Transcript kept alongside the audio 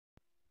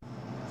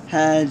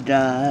Hey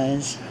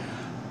guys,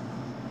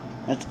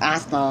 it's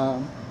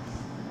awesome.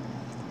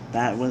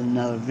 Back with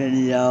another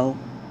video,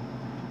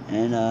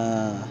 and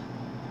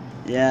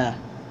yeah,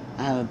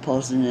 I haven't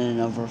posted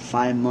in over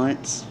 5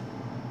 months.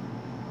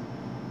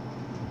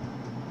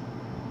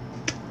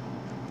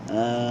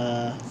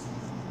 I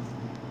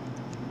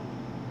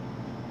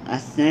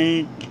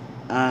think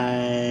I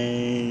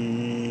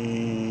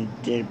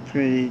did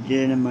pretty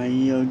good in my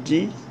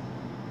EOG,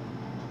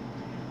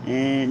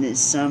 and it's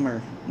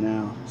summer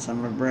now,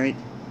 summer break.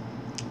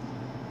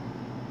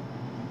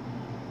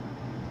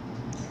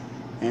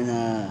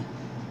 And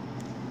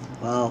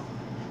well,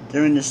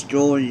 during the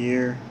school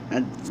year,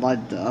 at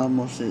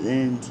almost at the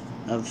end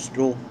of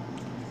school,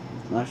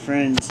 my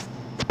friends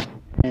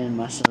and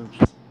my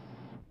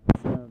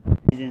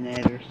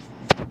Haganators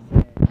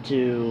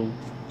to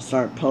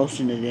start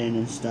posting it in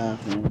and stuff,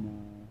 and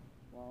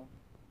well,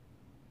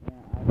 yeah,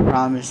 I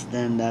promised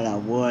them that I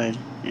would,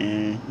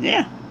 and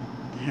yeah,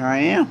 here I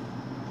am,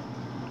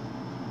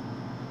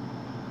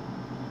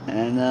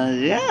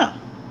 and yeah.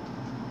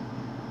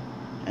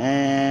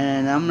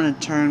 And I'm gonna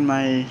turn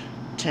my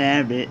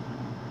tablet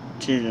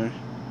to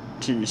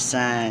the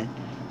side.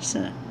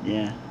 So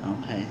yeah,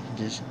 okay.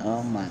 Just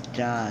oh my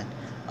god.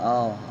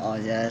 Oh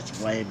yeah,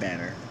 that's way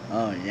better.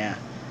 Oh yeah.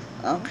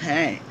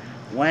 Okay.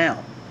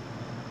 Well.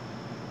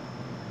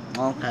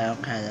 Okay,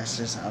 that's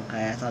just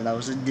okay. I thought that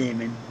was a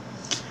demon.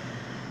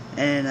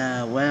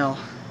 And well,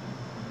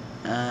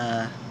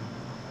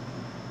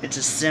 it's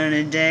a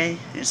sunny day.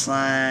 It's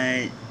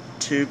like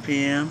 2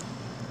 p.m.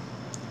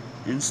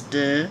 and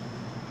stuff.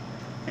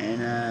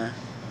 And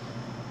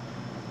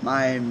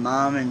my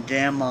mom and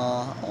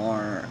grandma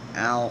are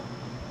out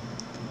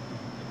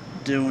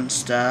doing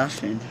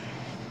stuff, and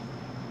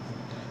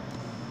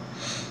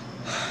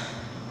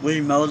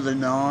we mowed the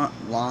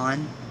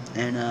lawn,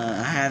 and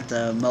I have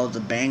to mow the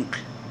bank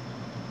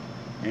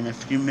in a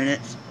few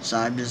minutes, so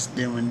I'm just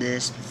doing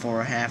this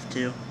before I have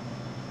to,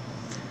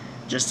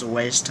 just to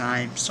waste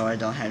time so I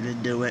don't have to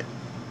do it.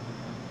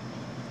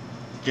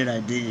 Good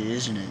idea,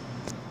 isn't it?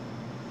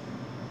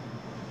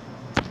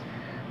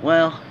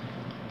 Well,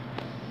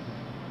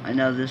 I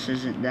know this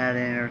isn't that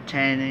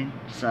entertaining,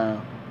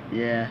 so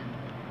yeah.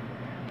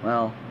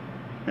 Well,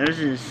 there's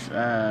this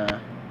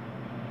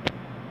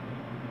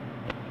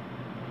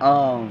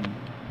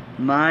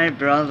my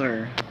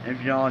brother,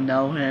 if y'all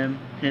know him,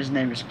 his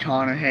name is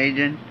Connor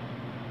Hagan.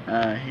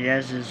 He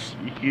has his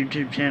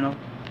YouTube channel.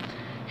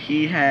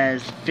 He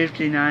has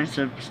 59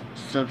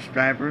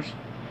 subscribers,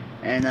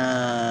 and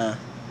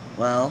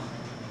well,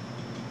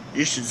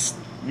 you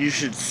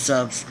should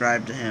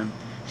subscribe to him.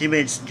 He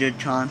makes good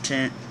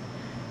content.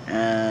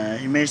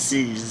 He makes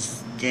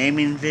these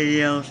gaming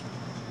videos.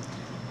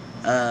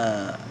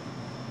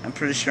 I'm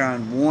pretty sure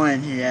on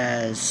one he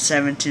has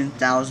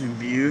 17,000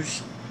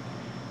 views.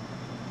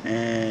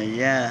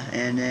 Yeah,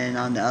 and then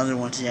on the other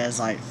ones he has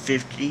like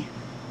 50.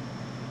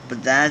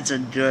 But that's a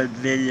good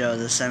video,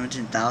 the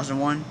 17,000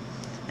 one.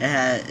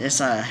 It's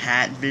a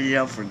hat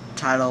video for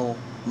Title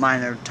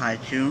Miner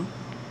Tycoon,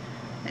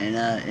 and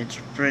it's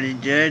pretty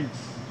good.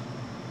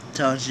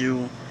 Tells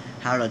you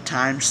how to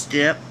time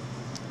skip,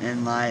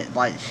 and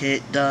like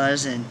Hit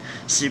does in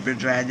Super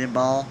Dragon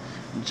Ball.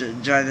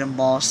 Dragon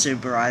Ball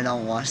Super, I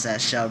don't watch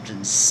that show because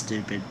it's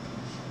stupid.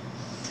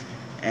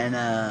 And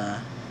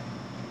I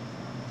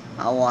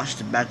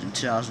watched it back in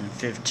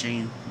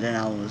 2015, then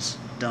I was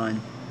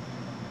done.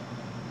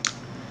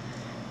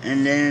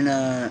 And then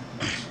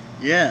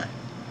yeah,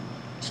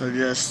 so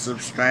just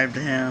subscribe to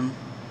him,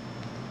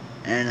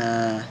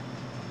 and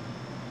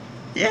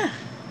yeah.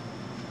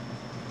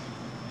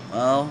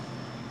 Well,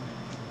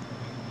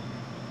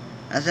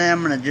 I think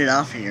I'm gonna get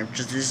off here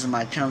because this is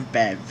my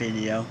comeback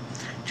video.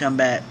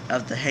 Comeback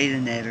of the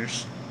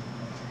Haganators.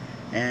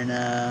 And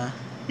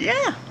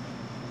yeah.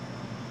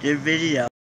 Good video.